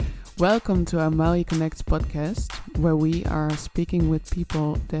Welcome to our Maui Connects podcast, where we are speaking with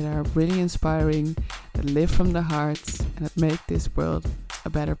people that are really inspiring, that live from the hearts, and that make this world a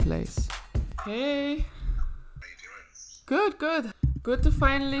better place. Hey! How you doing? Good. Good to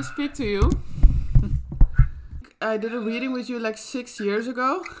finally speak to you. I did a reading with you like 6 years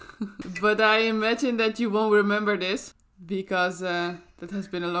ago, but I imagine that you won't remember this because that has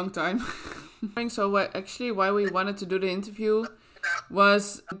been a long time. So why we wanted to do the interview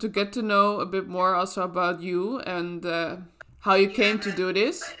was to get to know a bit more also about you and how you came to do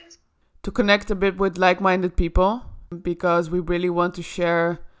this, to connect a bit with like-minded people, because we really want to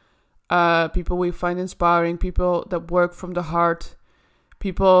share people we find inspiring, people that work from the heart,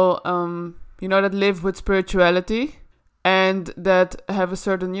 people that live with spirituality and that have a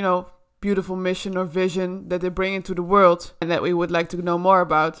certain beautiful mission or vision that they bring into the world and that we would like to know more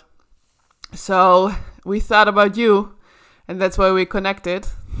about. So we thought about you, and that's why we connected.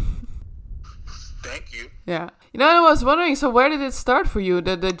 Thank you. Yeah. I was wondering, so where did it start for you?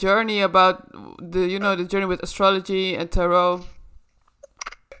 The journey about the journey with astrology and tarot?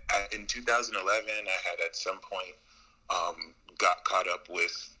 In 2011, I had at some point got caught up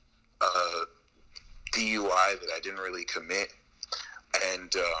with DUI that I didn't really commit,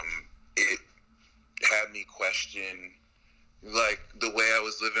 and it had me question like the way I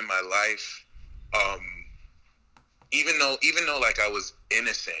was living my life. Even though like I was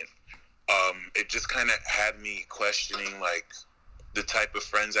innocent, it just kind of had me questioning like the type of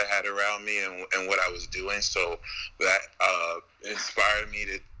friends I had around me and what I was doing. So that inspired me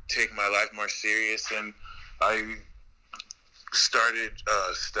to take my life more serious, and I started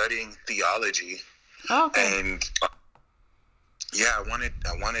studying theology. Oh, okay. And I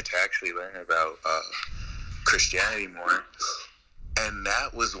wanted to actually learn about Christianity more, and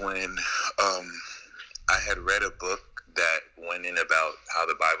that was when I had read a book that went in about how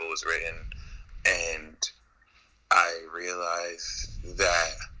the Bible was written, and I realized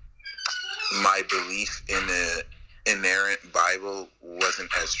that my belief in the inerrant Bible wasn't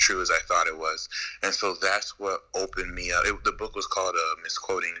as true as I thought it was. And so that's what opened me up. The book was called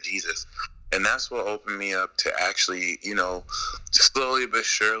Misquoting Jesus. And that's what opened me up to actually, slowly but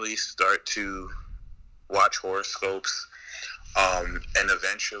surely start to watch horoscopes. And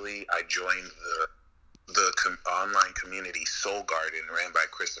eventually I joined the online community Soul Garden, ran by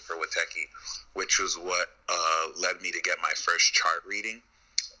Christopher Witecki, which was what led me to get my first chart reading.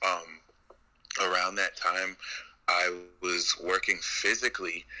 Around that time, I was working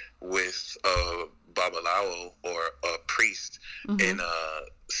physically with a Babalawo, or a priest, in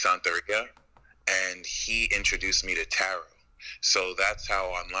Santeria, and he introduced me to tarot. So that's how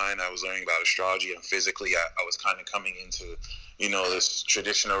online I was learning about astrology, and physically I was kind of coming into, this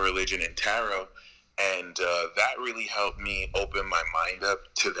traditional religion in tarot. And that really helped me open my mind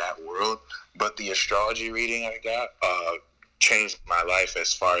up to that world. But the astrology reading I got changed my life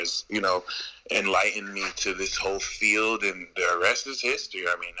as far as, enlightened me to this whole field. And the rest is history.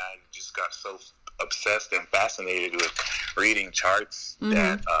 I mean, I just got so obsessed and fascinated with reading charts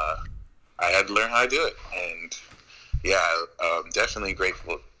that I had to learn how to do it. And I'm definitely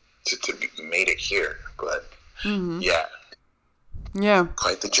grateful to be made it here. But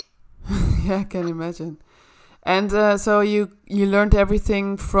quite the journey. Yeah, I can imagine. And so you learned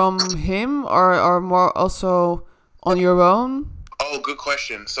everything from him, or more also on your own? Oh, good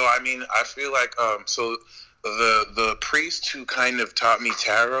question. So I mean, I feel like so the priest who kind of taught me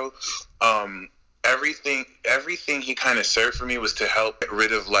tarot, everything he kind of served for me was to help get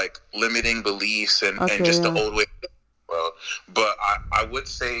rid of like limiting beliefs and just the old way. Well, but I would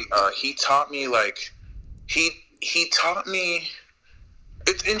say he taught me like he taught me.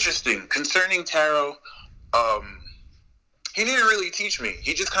 It's interesting concerning tarot. He didn't really teach me.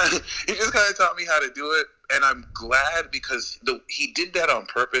 He just kind of taught me how to do it, and I'm glad because he did that on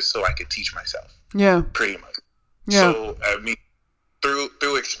purpose so I could teach myself. Yeah, pretty much. Yeah. So I mean,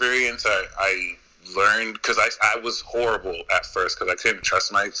 through experience, I learned, because I was horrible at first because I couldn't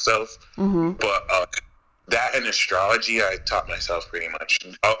trust myself. But that and astrology, I taught myself pretty much.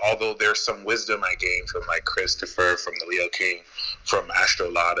 Although there's some wisdom I gained from like Christopher, from the Leo King, from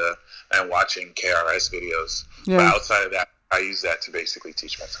Astrolada, and watching KRS videos. Yeah. But outside of that, I use that to basically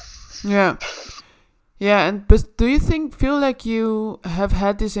teach myself. Yeah. But do you feel like you have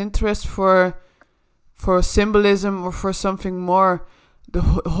had this interest for symbolism or for something more the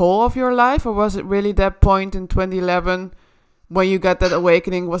whole of your life, or was it really that point in 2011 when you got that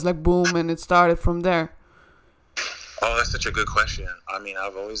awakening, was like boom and it started from there? Oh, that's such a good question. I mean,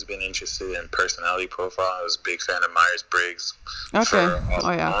 I've always been interested in personality profile. I was a big fan of Myers-Briggs for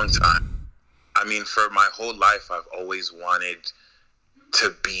a long time. I mean, for my whole life, I've always wanted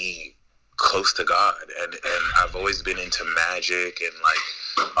to be close to God, and I've always been into magic, and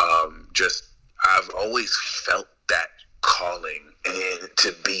just I've always felt that calling and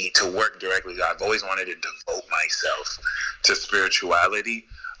to work directly. I've always wanted to devote myself to spirituality.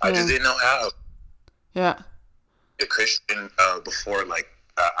 I just didn't know how. Yeah. A Christian before,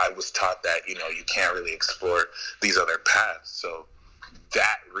 I was taught that you can't really explore these other paths. So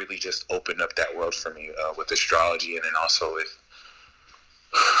that really just opened up that world for me with astrology, and then also with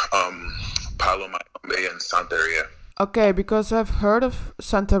Palo Mayombe and Santeria. Okay, because I've heard of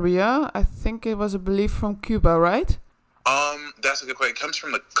Santeria. I think it was a belief from Cuba, right? That's a good question. It comes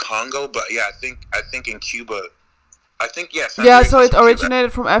from the Congo, but yeah, I think in Cuba, Yeah, so it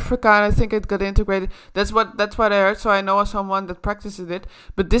originated from Africa, and I think it got integrated. That's what I heard. So I know someone that practices it.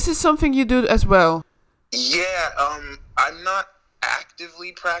 But this is something you do as well. Yeah, I'm not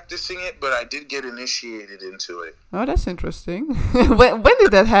actively practicing it, but I did get initiated into it. Oh, that's interesting. when did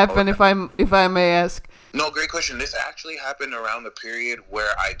that happen, if I may ask? No, great question. This actually happened around the period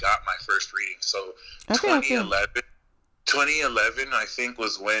where I got my first reading. So 2011, I think,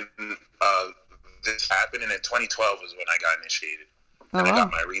 was when this happened, and in 2012 was when I got initiated. And I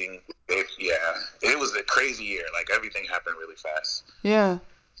got my reading. It was a crazy year. Everything happened really fast. Yeah.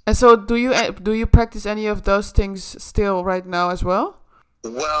 And so do you practice any of those things still right now as well?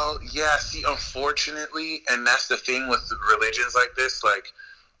 Well, yeah, see, unfortunately, and that's the thing with religions like this,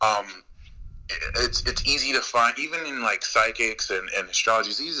 it's easy to find, even in psychics and astrology,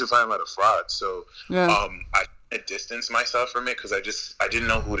 it's easy to find a lot of fraud. So I distance myself from it because I didn't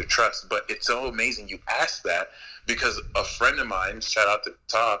know who to trust. But it's so amazing you asked that, because a friend of mine, shout out to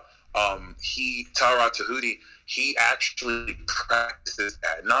Tara Tahuti, he actually practices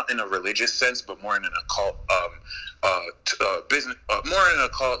that, not in a religious sense, but more in an occult, business, more in an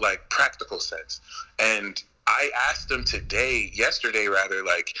occult, practical sense. And I asked him yesterday,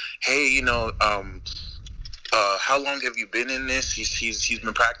 hey, how long have you been in this? He's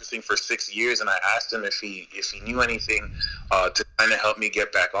been practicing for 6 years, and I asked him if he knew anything to kind of help me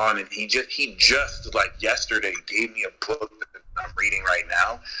get back on, and he just yesterday gave me a book that I'm reading right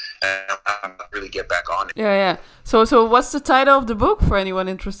now, and I'm not really get back on it. Yeah. So what's the title of the book for anyone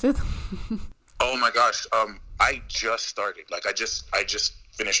interested? Oh my gosh, I just started. I just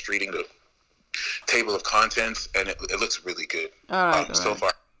finished reading the table of contents, and it looks really good. All right. So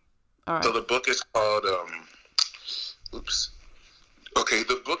far. All right. So the book is called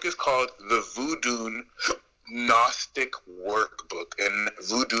the book is called The Voodoo Gnostic Workbook, and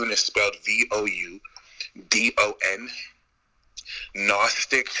Voodoo is spelled VOUDON.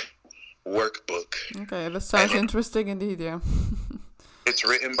 Gnostic Workbook. Okay, that sounds interesting indeed. Yeah. It's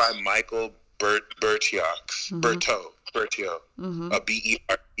written by Michael Bertiaux. Bertiaux. Bertiaux.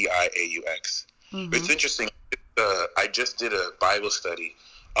 It's interesting. I just did a Bible study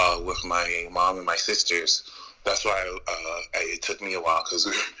with my mom and my sisters. That's why it took me a while, because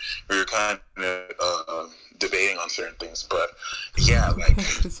we were kind of debating on certain things. But yeah,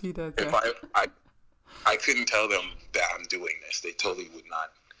 see that, if I couldn't tell them that I'm doing this. They totally would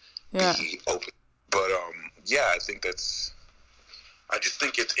not be open. But I think I just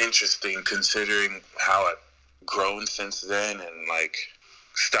think it's interesting, considering how I've grown since then, and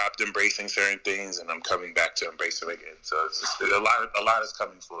stopped embracing certain things, and I'm coming back to embrace them again. So it's just, a lot is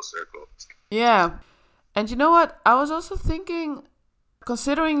coming full circle. Yeah. And you know what? I was also thinking,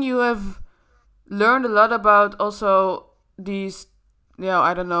 considering you have learned a lot about also these,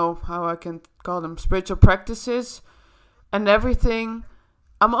 I don't know how I can call them, spiritual practices and everything,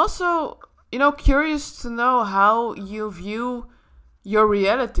 I'm also, curious to know how you view your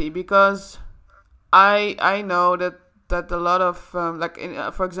reality, because I know that a lot of,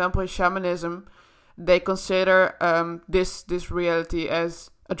 for example, in shamanism, they consider this reality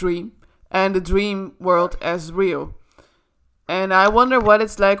as a dream, and the dream world as real. And I wonder what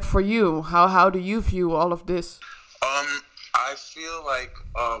it's like for you. How do you view all of this? I feel like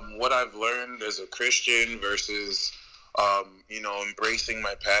what I've learned as a Christian versus, embracing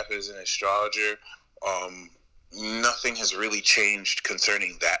my path as an astrologer, nothing has really changed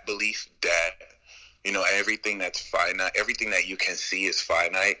concerning that belief that, everything that's finite, everything that you can see is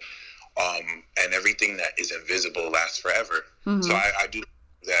finite, and everything that is invisible lasts forever. Mm-hmm. So I do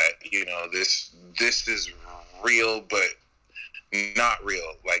that, this is real, but not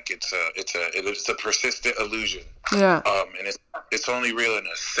real. It's a persistent illusion. Yeah. And it's only real in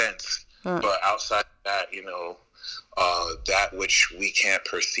a sense, but outside of that, that which we can't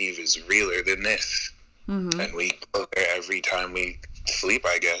perceive is realer than this. Mm-hmm. And we go there every time we sleep,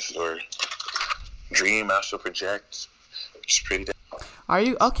 I guess, or dream, astral project, which is pretty. Are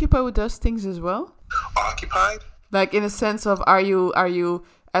you occupied with those things as well? Occupied? Like in a sense of are you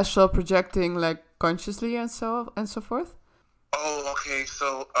astral projecting like consciously and so forth? Oh, okay.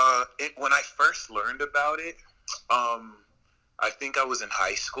 So, when I first learned about it, I think I was in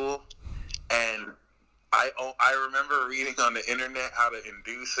high school, and I remember reading on the internet how to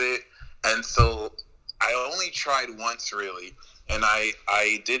induce it, and so I only tried once really, and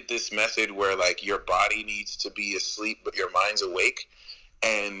I did this method where like your body needs to be asleep but your mind's awake,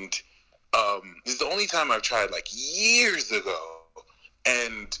 and this is the only time I've tried, like years ago,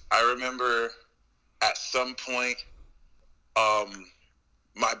 and I remember at some point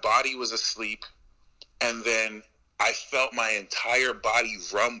my body was asleep, and then I felt my entire body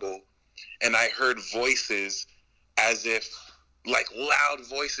rumble, and I heard voices as if, like loud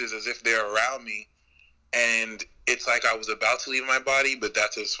voices as if they're around me. And it's like I was about to leave my body, but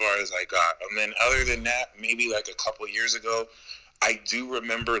that's as far as I got. And then other than that, maybe like a couple of years ago, I do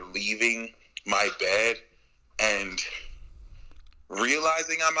remember leaving my bed and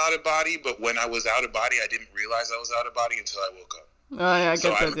realizing I'm out of body. But when I was out of body, I didn't realize I was out of body until I woke up. Oh, yeah, I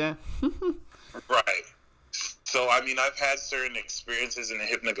get that, yeah. Right. So, I mean, I've had certain experiences in a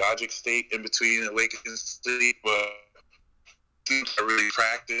hypnagogic state in between awake and sleep, but I really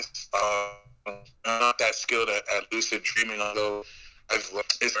practice. I'm not that skilled at lucid dreaming, although it's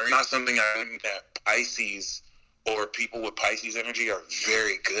not something I think that Pisces or people with Pisces energy are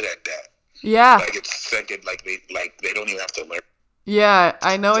very good at that. Yeah. Like it's second, like they don't even have to learn. Yeah,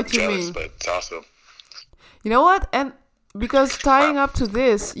 I know what you jealous, mean. But it's awesome. You know what? And because tying up to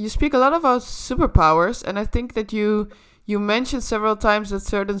this, you speak a lot about superpowers, and I think that you mentioned several times that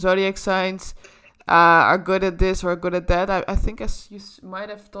certain zodiac signs are good at this or good at that. I think as you might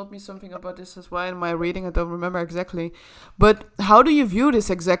have told me something about this as well in my reading. I don't remember exactly. But how do you view this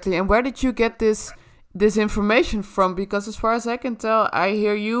exactly? And where did you get this information from? Because as far as I can tell, I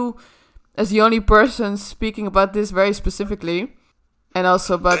hear you as the only person speaking about this very specifically. And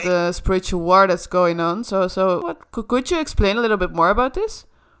also about the spiritual war that's going on. So what could you explain a little bit more about this?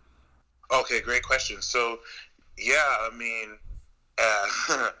 Okay, great question. So, yeah, I mean,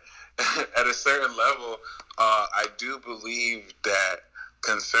 at a certain level, I do believe that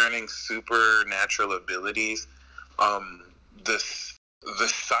concerning supernatural abilities, the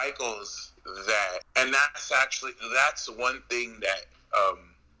cycles that, and that's one thing that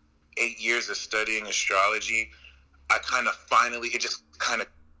 8 years of studying astrology, I kind of finally, it just kind of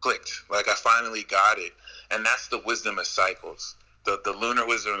clicked. Like I finally got it. And that's the wisdom of cycles, the lunar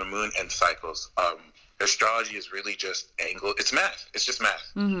wisdom of the moon and cycles. Astrology is really just angle. It's math. It's just math.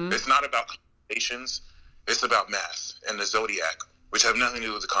 Mm-hmm. It's not about constellations. It's about math and the zodiac, which have nothing to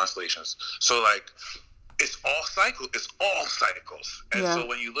do with the constellations. So like, it's all cycles. It's all cycles. And so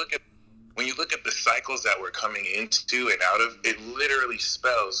when you look at the cycles that we're coming into and out of, it literally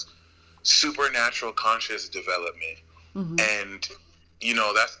spells supernatural conscious development. Mm-hmm. And you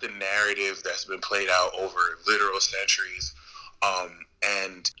know, that's the narrative that's been played out over literal centuries.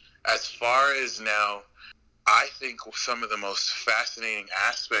 And as far as now, I think some of the most fascinating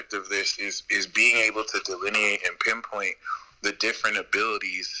aspect of this is being able to delineate and pinpoint the different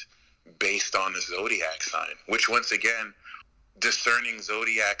abilities based on the zodiac sign, which once again, discerning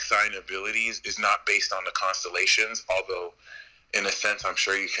zodiac sign abilities is not based on the constellations, although in a sense, I'm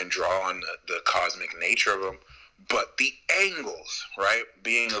sure you can draw on the cosmic nature of them. But the angles, right?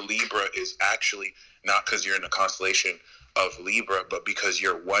 Being a Libra is actually not because you're in the constellation of Libra, but because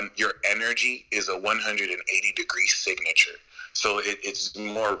your energy is a 180-degree signature. So it's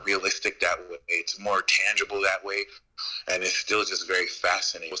more realistic that way. It's more tangible that way. And it's still just very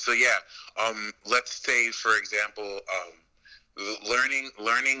fascinating. So yeah, let's say, for example,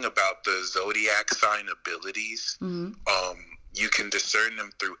 learning about the zodiac sign abilities, mm-hmm. You can discern them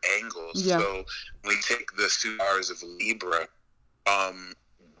through angles. Yeah. So when we take the superpowers of Libra,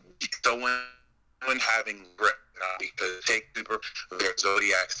 someone having Libra, because their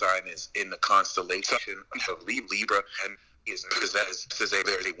zodiac sign is in the constellation of Libra, and is because there's a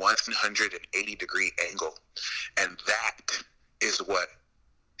 180-degree angle, and that is what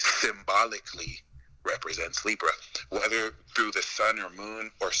symbolically represents Libra, whether through the sun or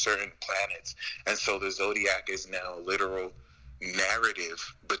moon or certain planets. And so the zodiac is now a literal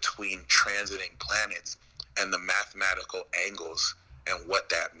narrative between transiting planets and the mathematical angles and what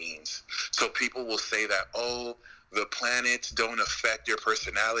that means. So people will say that, oh, the planets don't affect your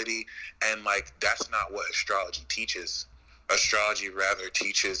personality, and like that's not what astrology teaches. Astrology rather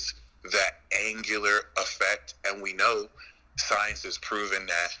teaches that angular effect, and we know science has proven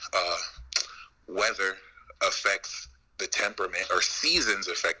that weather affects the temperament, or seasons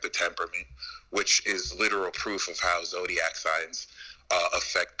affect the temperament, which is literal proof of how zodiac signs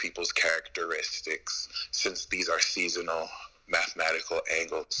affect people's characteristics, since these are seasonal mathematical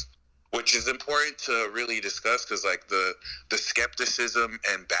angles, which is important to really discuss, because like the skepticism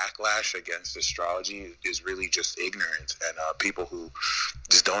and backlash against astrology is really just ignorance and people who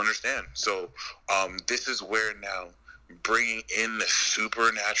just don't understand. So this is where now bringing in the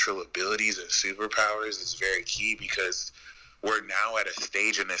supernatural abilities and superpowers is very key, because we're now at a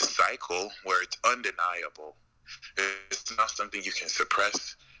stage in this cycle where it's undeniable. It's not something you can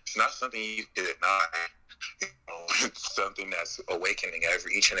suppress. It's not something you can deny. It's something that's awakening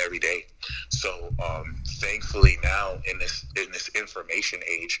each and every day. So thankfully now in this information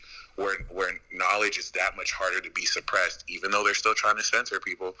age, where knowledge is that much harder to be suppressed, even though they're still trying to censor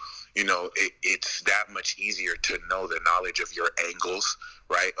people, it's that much easier to know the knowledge of your angles,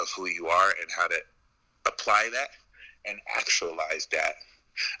 right, of who you are and how to apply that and actualize that.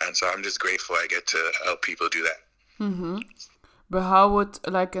 And so I'm just grateful I get to help people do that. Mm-hmm. But how would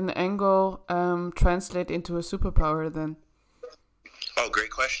like an angle translate into a superpower then? Oh, great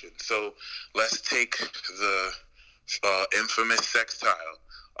question. So let's take the infamous sextile.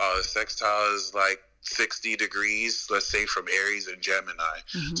 The sextile is like 60 degrees, let's say, from Aries and Gemini.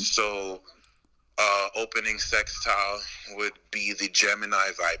 Mm-hmm. So opening sextile would be the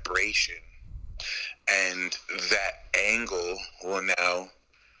Gemini vibration. And that angle will now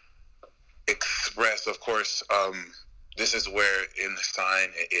express, of course, this is where in the sign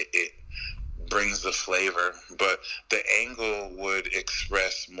it brings the flavor, but the angle would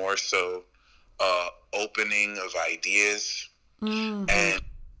express more so opening of ideas, mm-hmm. and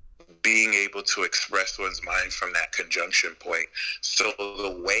being able to express one's mind from that conjunction point. So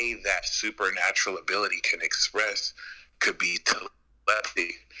the way that supernatural ability can express could be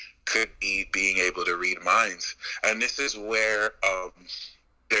telepathy, could be being able to read minds. And this is where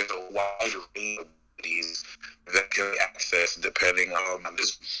there's a wide range of abilities that can be accessed depending on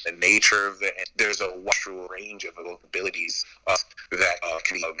the nature of it. There's a wide range of abilities that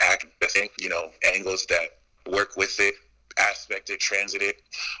can be accessed, angles that work with it, aspect it, transit it.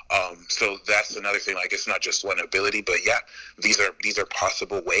 So that's another thing. Like, it's not just one ability, but yeah, these are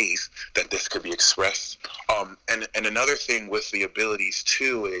possible ways that this could be expressed. And another thing with the abilities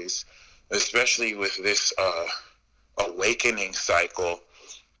too is, especially with this awakening cycle,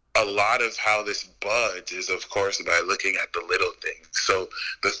 a lot of how this buds is, of course, by looking at the little things. So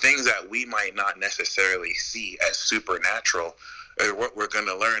the things that we might not necessarily see as supernatural, what we're going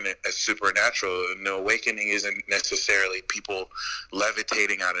to learn as supernatural. And the awakening isn't necessarily people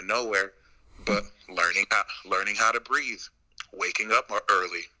levitating out of nowhere, but learning how to breathe, waking up more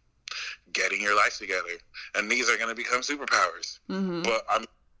early, getting your life together, and these are going to become superpowers. Mm-hmm. But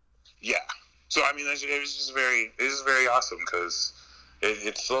so I mean, it's just very awesome, because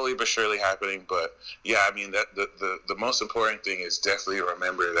it's slowly but surely happening. But yeah, I mean, that the most important thing is definitely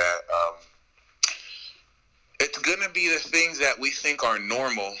remember that. It's going to be the things that we think are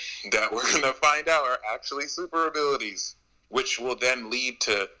normal that we're going to find out are actually super abilities, which will then lead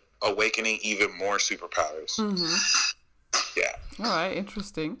to awakening even more superpowers. Mm-hmm. Yeah. All right.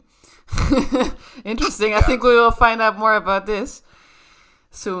 Interesting. Interesting. Yeah. I think we will find out more about this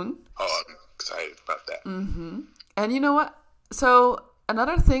soon. Oh, I'm excited about that. Mm-hmm. And you know what? So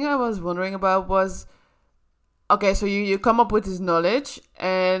another thing I was wondering about was, okay, so you come up with this knowledge,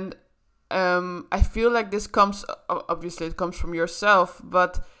 and I feel like this comes, obviously it comes from yourself,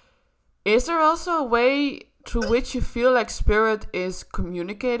 but is there also a way through which you feel like spirit is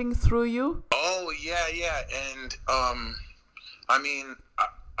communicating through you? Oh, yeah. And, I mean,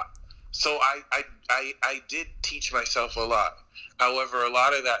 so I did teach myself a lot. However, a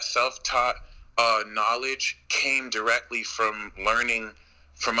lot of that self-taught knowledge came directly from learning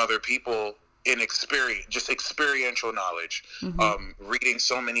from other people in experience, just experiential knowledge, mm-hmm. Reading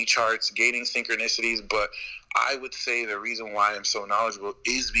so many charts, gaining synchronicities. But I would say the reason why I'm so knowledgeable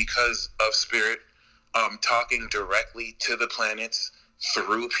is because of spirit, talking directly to the planets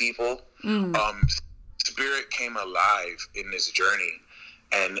through people. Mm. Spirit came alive in this journey,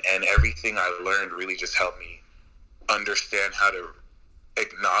 and everything I learned really just helped me understand how to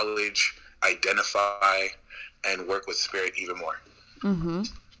acknowledge, identify, and work with spirit even more. Mm-hmm.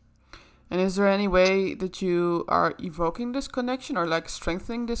 And is there any way that you are evoking this connection or like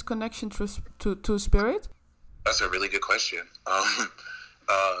strengthening this connection through to spirit? That's a really good question.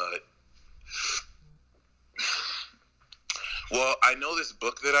 Well, I know this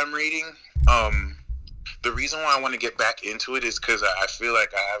book that I'm reading. The reason why I want to get back into it is because I feel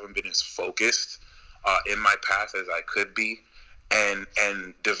like I haven't been as focused in my path as I could be. And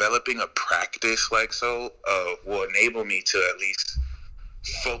developing a practice like so will enable me to at least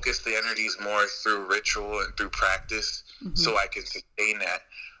focus the energies more through ritual and through practice, so I can sustain that.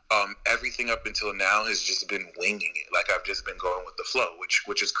 Everything up until now has just been winging it. Like, I've just been going with the flow,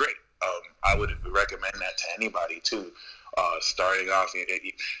 which is great. I would recommend that to anybody too. Starting off,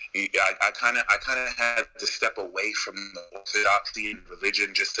 I kind of had to step away from the orthodoxy and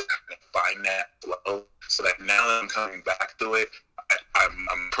religion just to kind of find that flow. So that now that I'm coming back to it, I'm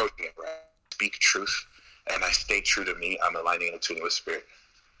approaching it right. Speak truth, and I stay true to me. I'm aligning and tuning with spirit.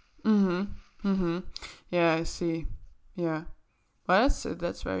 Yeah, I see. Yeah. Well,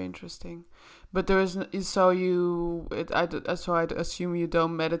 that's very interesting. But there is so I'd assume you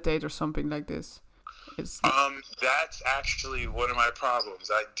don't meditate or something like this. That's actually one of my problems.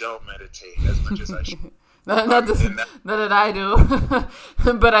 I don't meditate as much as I should. not that I do,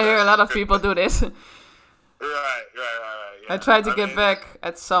 but I hear a lot of people do this. Right. Yeah. I tried to get back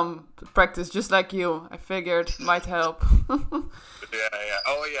at some practice just like you. I figured might help. Yeah.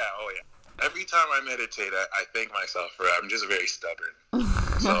 Oh yeah. Every time I meditate, I thank myself for it. I'm just very stubborn.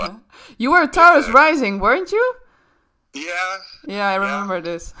 So, you were a Taurus rising, weren't you? Yeah. Yeah, I remember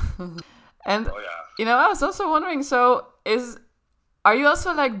this. And, I was also wondering, so are you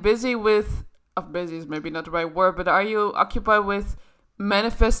also like busy with, busy is maybe not the right word, but are you occupied with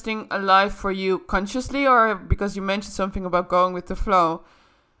manifesting a life for you consciously, or because you mentioned something about going with the flow?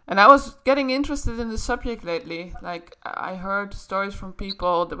 And I was getting interested in the subject lately. Like, I heard stories from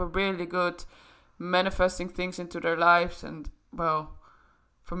people that were really good manifesting things into their lives. And, well,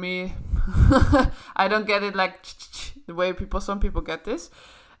 for me, I don't get it like the way some people get this.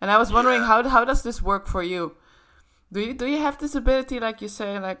 And I was wondering, how does this work for you? Do you have this ability, like you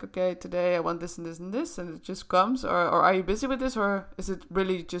say, like, okay, today I want this and this and this, and it just comes? Or are you busy with this? Or is it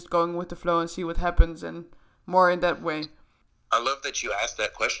really just going with the flow and see what happens and more in that way? I love that you asked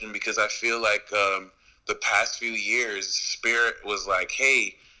that question, because I feel like the past few years, Spirit was like,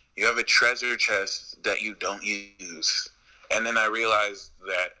 hey, you have a treasure chest that you don't use. And then I realized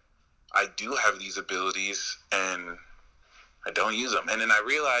that I do have these abilities and I don't use them. And then I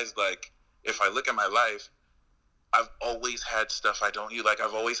realized, like, if I look at my life, I've always had stuff I don't use. Like,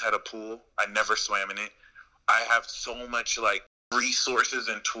 I've always had a pool. I never swam in it. I have so much, like, resources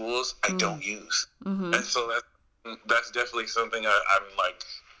and tools I don't use. And so that's definitely something I'm like,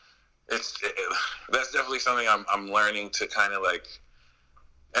 that's definitely something I'm learning to kind of like,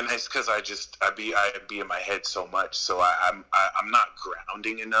 and it's because I be in my head so much, so I'm not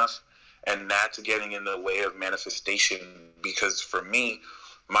grounding enough, and that's getting in the way of manifestation. Because for me,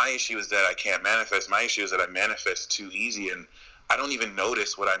 my issue is that I can't manifest. My issue is that I manifest too easy, and I don't even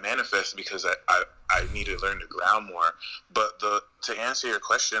notice what I manifest because I need to learn to ground more. But to answer your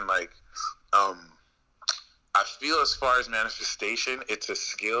question, like, I feel as far as manifestation, it's a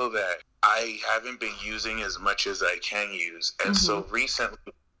skill that I haven't been using as much as I can use. And so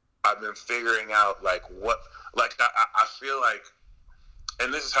recently I've been figuring out like what, like, I feel like,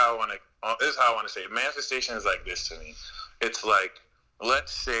 and this is how I want to say it. Manifestation is like this to me. It's like,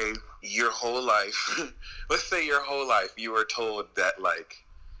 let's say your whole life you were told that, like,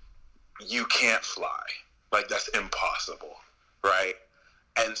 you can't fly. Like, that's impossible, right?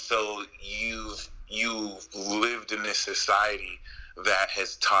 And so you've lived in this society that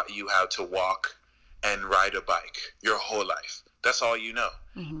has taught you how to walk and ride a bike your whole life. That's all you know.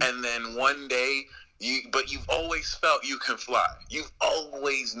 And then one day, you've always felt you can fly. You've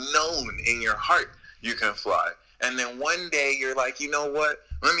always known in your heart you can fly. And then one day you're like, you know what?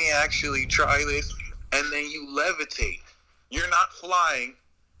 Let me actually try this. And then you levitate. You're not flying,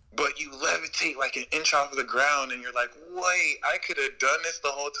 but you levitate like an inch off of the ground, and you're like, wait, I could have done this the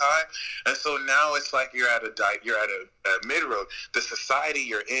whole time. And so now it's like you're at a mid-road. The society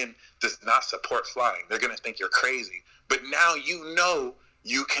you're in does not support flying. They're going to think you're crazy. But now you know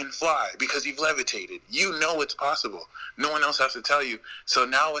you can fly because you've levitated. You know it's possible. No one else has to tell you. So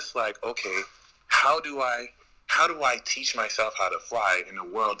now it's like, okay, how do I teach myself how to fly in a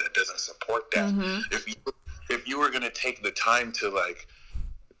world that doesn't support that? If you were going to take the time to, like,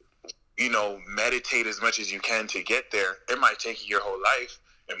 meditate as much as you can to get there, it might take you your whole life.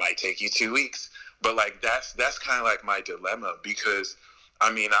 It might take you 2 weeks. But, like, that's kind of like my dilemma, because,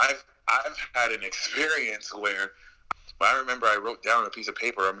 I mean, I've had an experience where I remember I wrote down on a piece of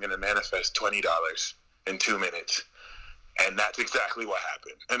paper, I'm going to manifest $20 in 2 minutes. And that's exactly what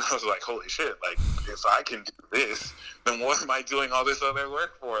happened. And I was like, holy shit, like, if I can do this, then what am I doing all this other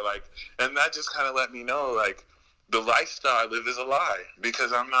work for? Like, and that just kind of let me know, like, the lifestyle I live is a lie,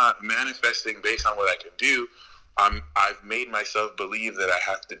 because I'm not manifesting based on what I can do. I've made myself believe that I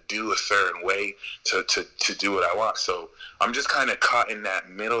have to do a certain way to do what I want. So I'm just kind of caught in that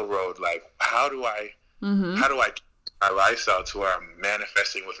middle road. Like, how do I my lifestyle to where I'm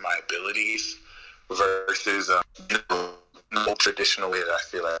manifesting with my abilities versus the traditional way that I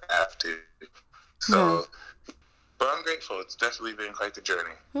feel like I have to. So, but I'm grateful. It's definitely been quite the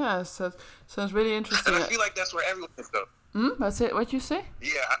journey. Yeah, so sounds really interesting. And I feel like that's where everyone is, though. That's it. What you say?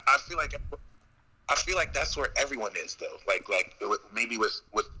 Yeah, I feel like that's where everyone is, though. Like maybe with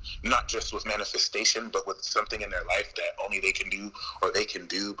not just with manifestation, but with something in their life that only they can do or they can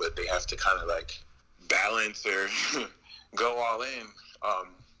do, but they have to kind of like balance or go all in.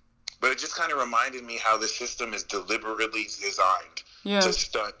 But it just kind of reminded me how the system is deliberately designed to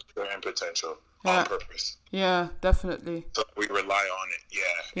stunt their own potential on purpose. Yeah, definitely. So we rely on it.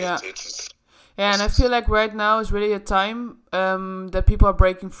 Yeah. It's and I feel like right now is really a time that people are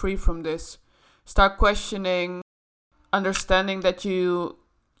breaking free from this. Start questioning, understanding that you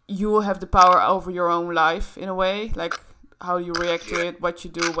have the power over your own life in a way, like how you react to it, what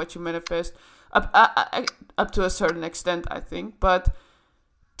you do, what you manifest, up to a certain extent, I think. But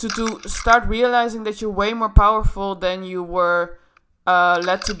to start realizing that you're way more powerful than you were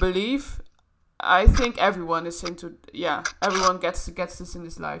led to believe. I think everyone is into, everyone gets this in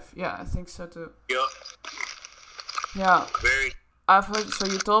this life. Yeah, I think so too. Yeah. Yeah. Very. I've heard, so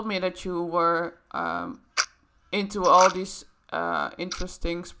you told me that you were into all these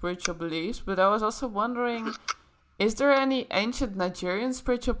interesting spiritual beliefs, but I was also wondering, is there any ancient Nigerian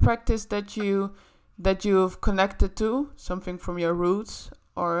spiritual practice that you've connected to, something from your roots,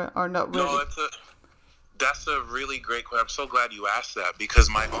 or not really? No, that's a really great question. I'm so glad you asked that, because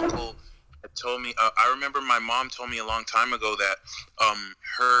my uncle had told me, I remember my mom told me a long time ago that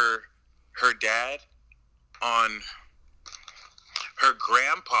her dad on her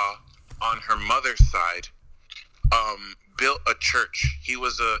grandpa on her mother's side built a church. He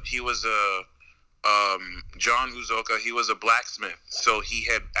was a John Uzoka. He was a blacksmith. So he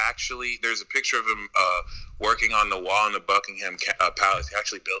had actually, there's a picture of him working on the wall in the Buckingham Palace. He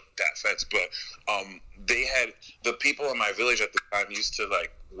actually built that fence. But they had, the people in my village at the time used to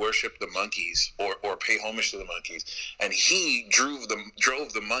like worship the monkeys or pay homage to the monkeys. And he drove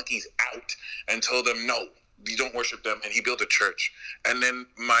the monkeys out and told them, no, you don't worship them. And he built a church. And then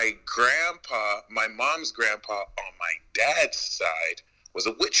my mom's grandpa on my dad's side was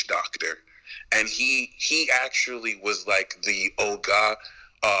a witch doctor. And he actually was like the Oga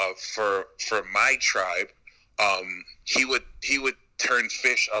for my tribe. He would turn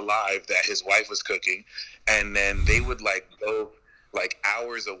fish alive that his wife was cooking, and then they would like go like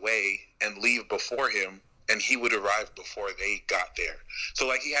hours away and leave before him, and he would arrive before they got there. So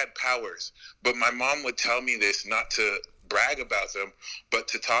like he had powers. But my mom would tell me this not to brag about them, but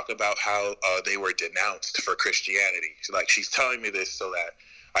to talk about how they were denounced for Christianity. Like she's telling me this so that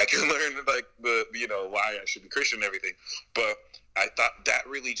I can learn like why I should be Christian and everything. But I thought that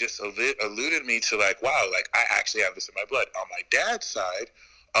really just alluded me to like, wow, like I actually have this in my blood. On my dad's side,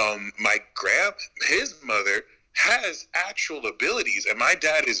 his mother has actual abilities, and my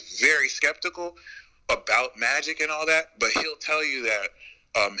dad is very skeptical about magic and all that, but he'll tell you that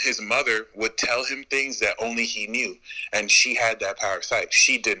his mother would tell him things that only he knew, and she had that power of sight.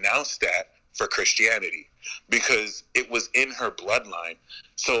 She denounced that for Christianity because it was in her bloodline.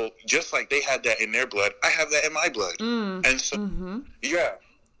 So just like they had that in their blood, I have that in my blood. And so,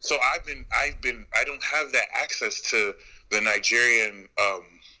 so I don't have that access to the Nigerian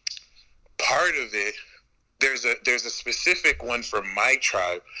part of it. There's a specific one from my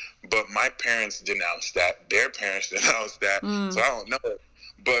tribe, but my parents denounced that. Their parents denounced that. So I don't know.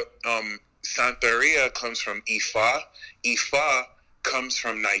 But Santeria comes from Ifa. Ifa comes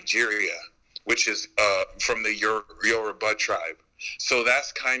from Nigeria, which is from the Yoruba tribe. So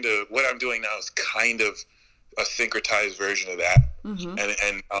that's kind of what I'm doing now, is kind of a syncretized version of that.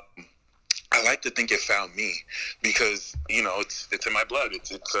 And I like to think it found me because it's in my blood. It's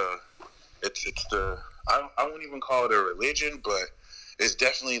the I won't even call it a religion, but it's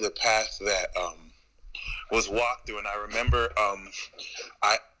definitely the path that was walked through. And I remember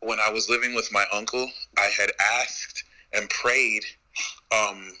when I was living with my uncle, I had asked and prayed.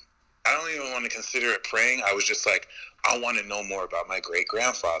 I don't even want to consider it praying. I was just like, I want to know more about my great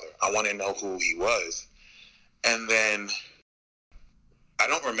grandfather. I want to know who he was. And then I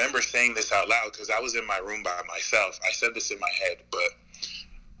don't remember saying this out loud because I was in my room by myself. I said this in my head, but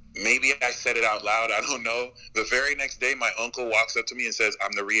maybe I said it out loud. I don't know. The very next day, my uncle walks up to me and says,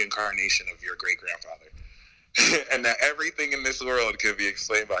 I'm the reincarnation of your great grandfather. And that everything in this world can be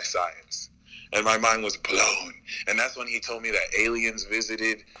explained by science. And my mind was blown. And that's when he told me that aliens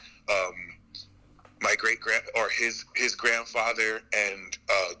visited my his grandfather and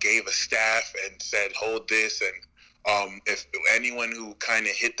gave a staff and said, hold this. And if anyone who kind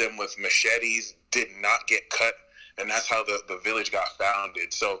of hit them with machetes did not get cut and that's how the village got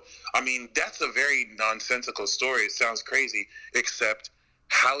founded. So, I mean, that's a very nonsensical story. It sounds crazy, except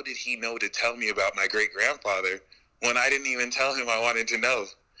how did he know to tell me about my great-grandfather when I didn't even tell him I wanted to know?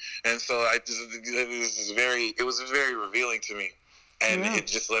 And so it was very revealing to me. And it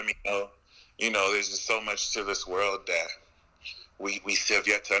just let me know, there's just so much to this world that we still have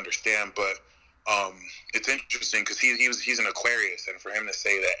yet to understand. But it's interesting because he's an Aquarius, and for him to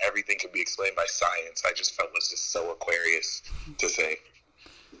say that everything can be explained by science, I just felt was just so Aquarius to say.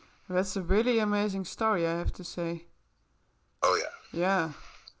 That's a really amazing story, I have to say. Oh yeah. Yeah.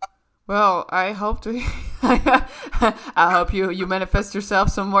 Well, I hope I hope you manifest yourself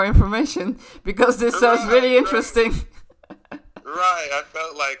some more information, because this sounds really interesting. Right. I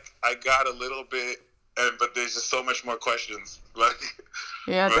felt like I got a little bit, but there's just so much more questions.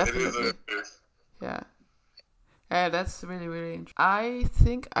 Yeah, definitely. It is what it is. Yeah. Yeah, that's really, really interesting. I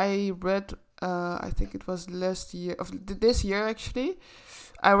think I read, I think it was this year actually,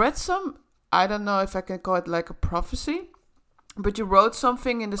 I read some, I don't know if I can call it like a prophecy, but you wrote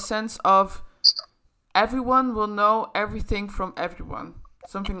something in the sense of everyone will know everything from everyone.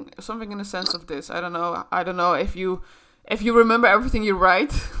 Something in the sense of this. I don't know if you remember everything you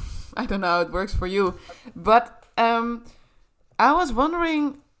write. I don't know how it works for you. But I was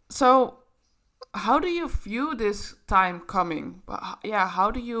wondering, so how do you view this time coming? Yeah,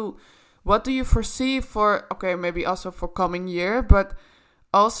 what do you foresee for, okay, maybe also for coming year, but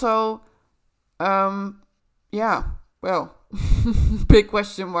also, yeah, well, big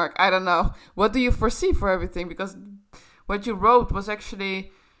question mark. I don't know. What do you foresee for everything? Because what you wrote was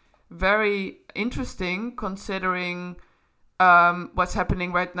actually very interesting, considering what's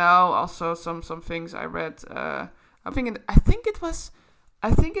happening right now. Also, some things I read. I think it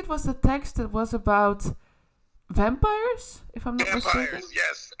was the text that was about vampires, if I'm not mistaken. Vampires,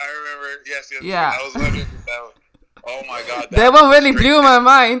 yes, I remember. Yes. Yeah. I was wondering that one. Oh my God, that one really blew my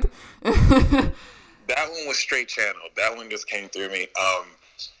mind. That one was straight channeled. That one just came through me.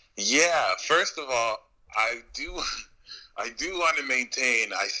 Yeah. First of all, I do want to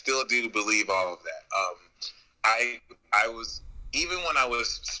maintain. I still do believe all of that. I was, even when I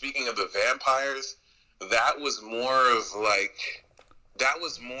was speaking of the vampires, that was more of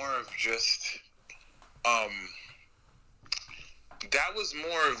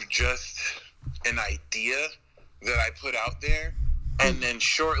just an idea that I put out there, and then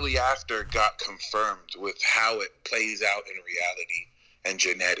shortly after got confirmed with how it plays out in reality and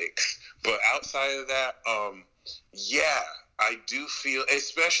genetics. But outside of that, yeah, I do feel,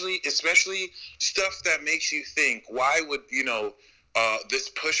 especially stuff that makes you think, why would, this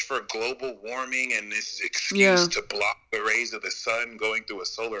push for global warming and this excuse to block the rays of the sun going through a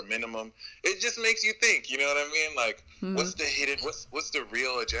solar minimum, it just makes you think, you know what I mean? Like, what's the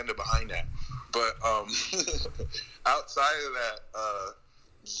real agenda behind that? But outside of that,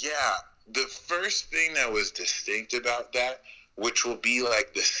 yeah, the first thing that was distinct about that, which will be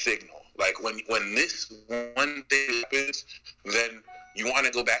like the signal, like when this one thing happens, then you want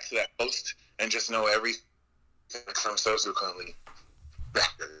to go back to that post and just know everything comes subsequently.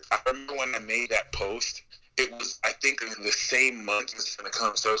 I remember when I made that post, it was, I think, in the same month it's going to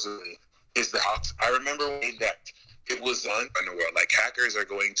come subsequently, is the Hawks. I remember when I made that, it was on in the world, like hackers are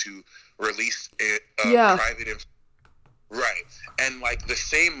going to release private info. Right. And like the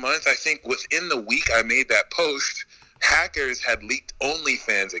same month, I think within the week I made that post, hackers had leaked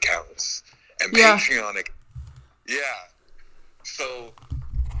OnlyFans accounts and Patreon accounts. Yeah. So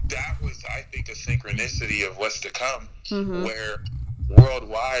that was, I think, a synchronicity of what's to come, where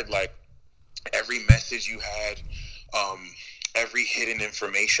worldwide, like every message you had, every hidden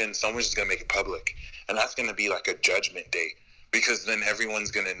information, someone's just going to make it public. And that's going to be like a judgment day, because then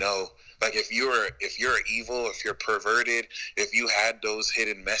everyone's going to know, like if you're evil, if you're perverted, if you had those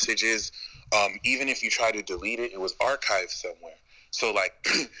hidden messages, even if you try to delete it, it was archived somewhere. So like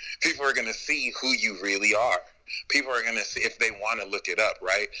people are going to see who you really are. People are going to see if they want to look it up,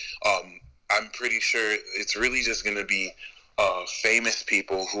 right? I'm pretty sure it's really just going to be famous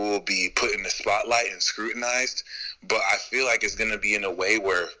people who will be put in the spotlight and scrutinized. But I feel like it's going to be in a way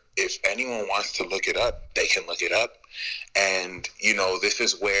where if anyone wants to look it up, they can look it up. And, this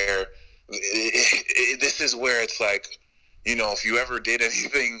is where it's like, if you ever did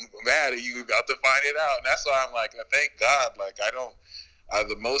anything bad, you about to find it out. And that's why I'm like, thank God. Like,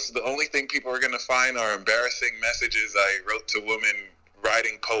 the only thing people are going to find are embarrassing messages I wrote to women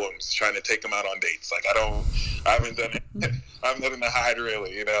writing poems, trying to take them out on dates. Like, I haven't done it. I'm nothing to hide,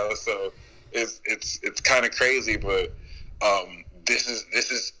 really, so it's kind of crazy, but, this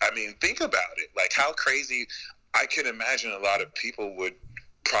is, I mean, think about it. Like how crazy, I can imagine a lot of people would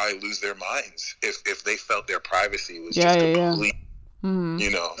probably lose their minds if they felt their privacy was complete. Mm-hmm.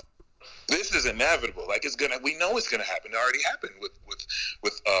 You know, this is inevitable. Like we know it's gonna happen. It already happened with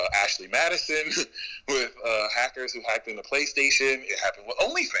Ashley Madison, with hackers who hacked into PlayStation. It happened with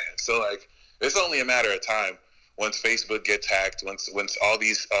OnlyFans. So like, it's only a matter of time once Facebook gets hacked. Once all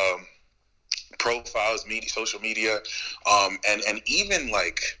these profiles, social media, and even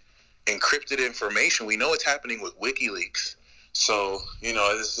like encrypted information. We know it's happening with WikiLeaks. So, you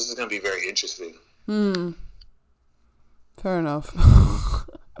know, this is going to be very interesting. Fair enough.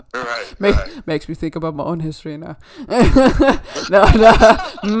 Right. Makes me think about my own history now. No.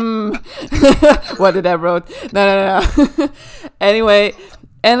 What did I wrote? No. Anyway,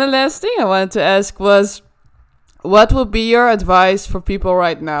 and the last thing I wanted to ask was, what would be your advice for people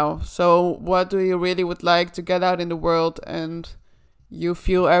right now? So what do you really would like to get out in the world and you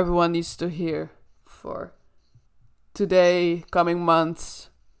feel everyone needs to hear for today, coming months,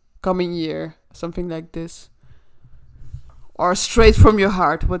 coming year, something like this? Or straight from your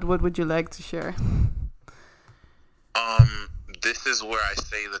heart, what would you like to share? This is where I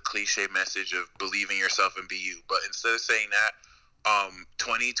say the cliche message of believe in yourself and be you. But instead of saying that,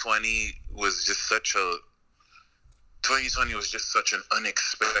 2020 was just such an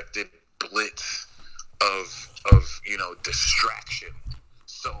unexpected blitz of you know, distraction.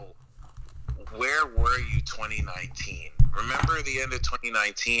 So where were you 2019? Remember the end of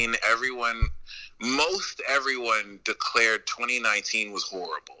 2019, most everyone declared 2019 was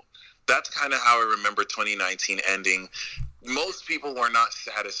horrible. That's kind of how I remember 2019 ending. Most people were not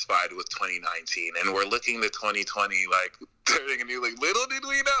satisfied with 2019 and were looking to 2020 like turning a new, like, little did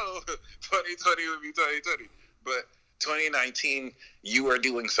we know 2020 would be 2020. But 2019, you are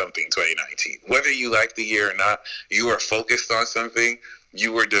doing something 2019. Whether you like the year or not, you are focused on something.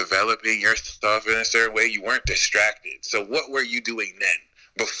 You were developing your stuff in a certain way. You weren't distracted. So what were you doing then?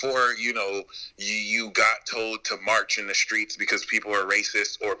 Before, you know, you got told to march in the streets because people are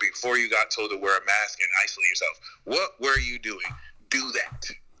racist, or before you got told to wear a mask and isolate yourself. What were you doing? Do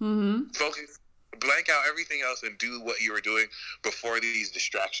that. Mm-hmm. Focus, blank out everything else and do what you were doing before these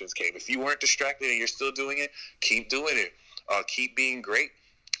distractions came. If you weren't distracted and you're still doing it, keep doing it. Keep being great.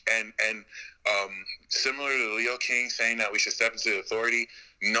 And similar to Leo King saying that we should step into authority,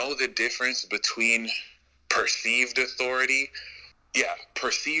 know the difference between perceived authority.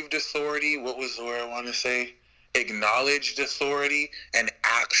 Perceived authority. What was the word I want to say? Acknowledged authority and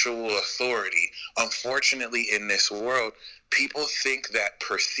actual authority. Unfortunately, in this world, people think that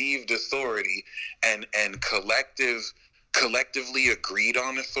perceived authority and collectively agreed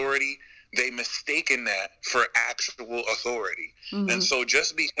on authority, they mistaken that for actual authority. Mm-hmm. And so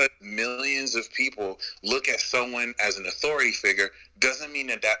just because millions of people look at someone as an authority figure doesn't mean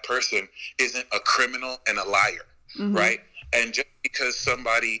that that person isn't a criminal and a liar, mm-hmm. right? And just because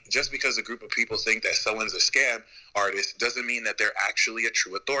a group of people think that someone's a scam artist doesn't mean that they're actually a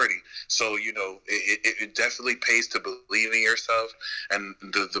true authority. So, you know, it definitely pays to believe in yourself. And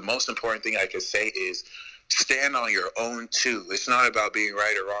the most important thing I could say is stand on your own too. It's not about being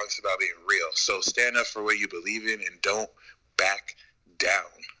right or wrong. It's about being real. So stand up for what you believe in and don't back down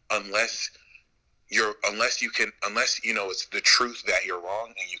unless you know it's the truth that you're wrong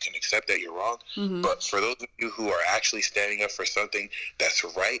and you can accept that you're wrong. Mm-hmm. But for those of you who are actually standing up for something that's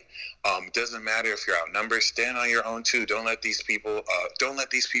right, doesn't matter if you're outnumbered, stand on your own too. Don't let these people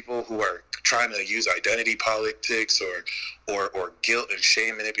who are trying to use identity politics or guilt and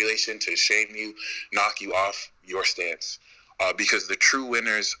shame manipulation to shame you knock you off your stance. Because the true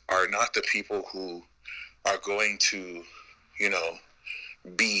winners are not the people who are going to, you know,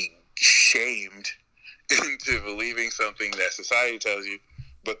 be shamed into believing something that society tells you,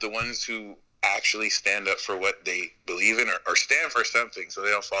 but the ones who actually stand up for what they believe in or stand for something so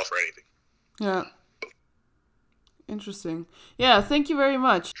they don't fall for anything. Yeah. Interesting. Yeah, thank you very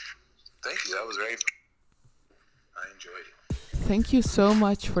much. Thank you. That was very fun. I enjoyed it. Thank you so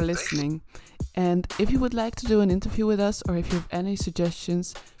much for listening. And if you would like to do an interview with us or if you have any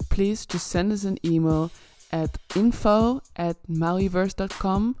suggestions, please just send us an email at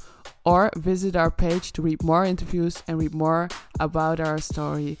info@mauiverse.com or visit our page to read more interviews and read more about our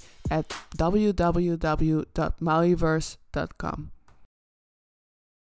story at www.mauiverse.com.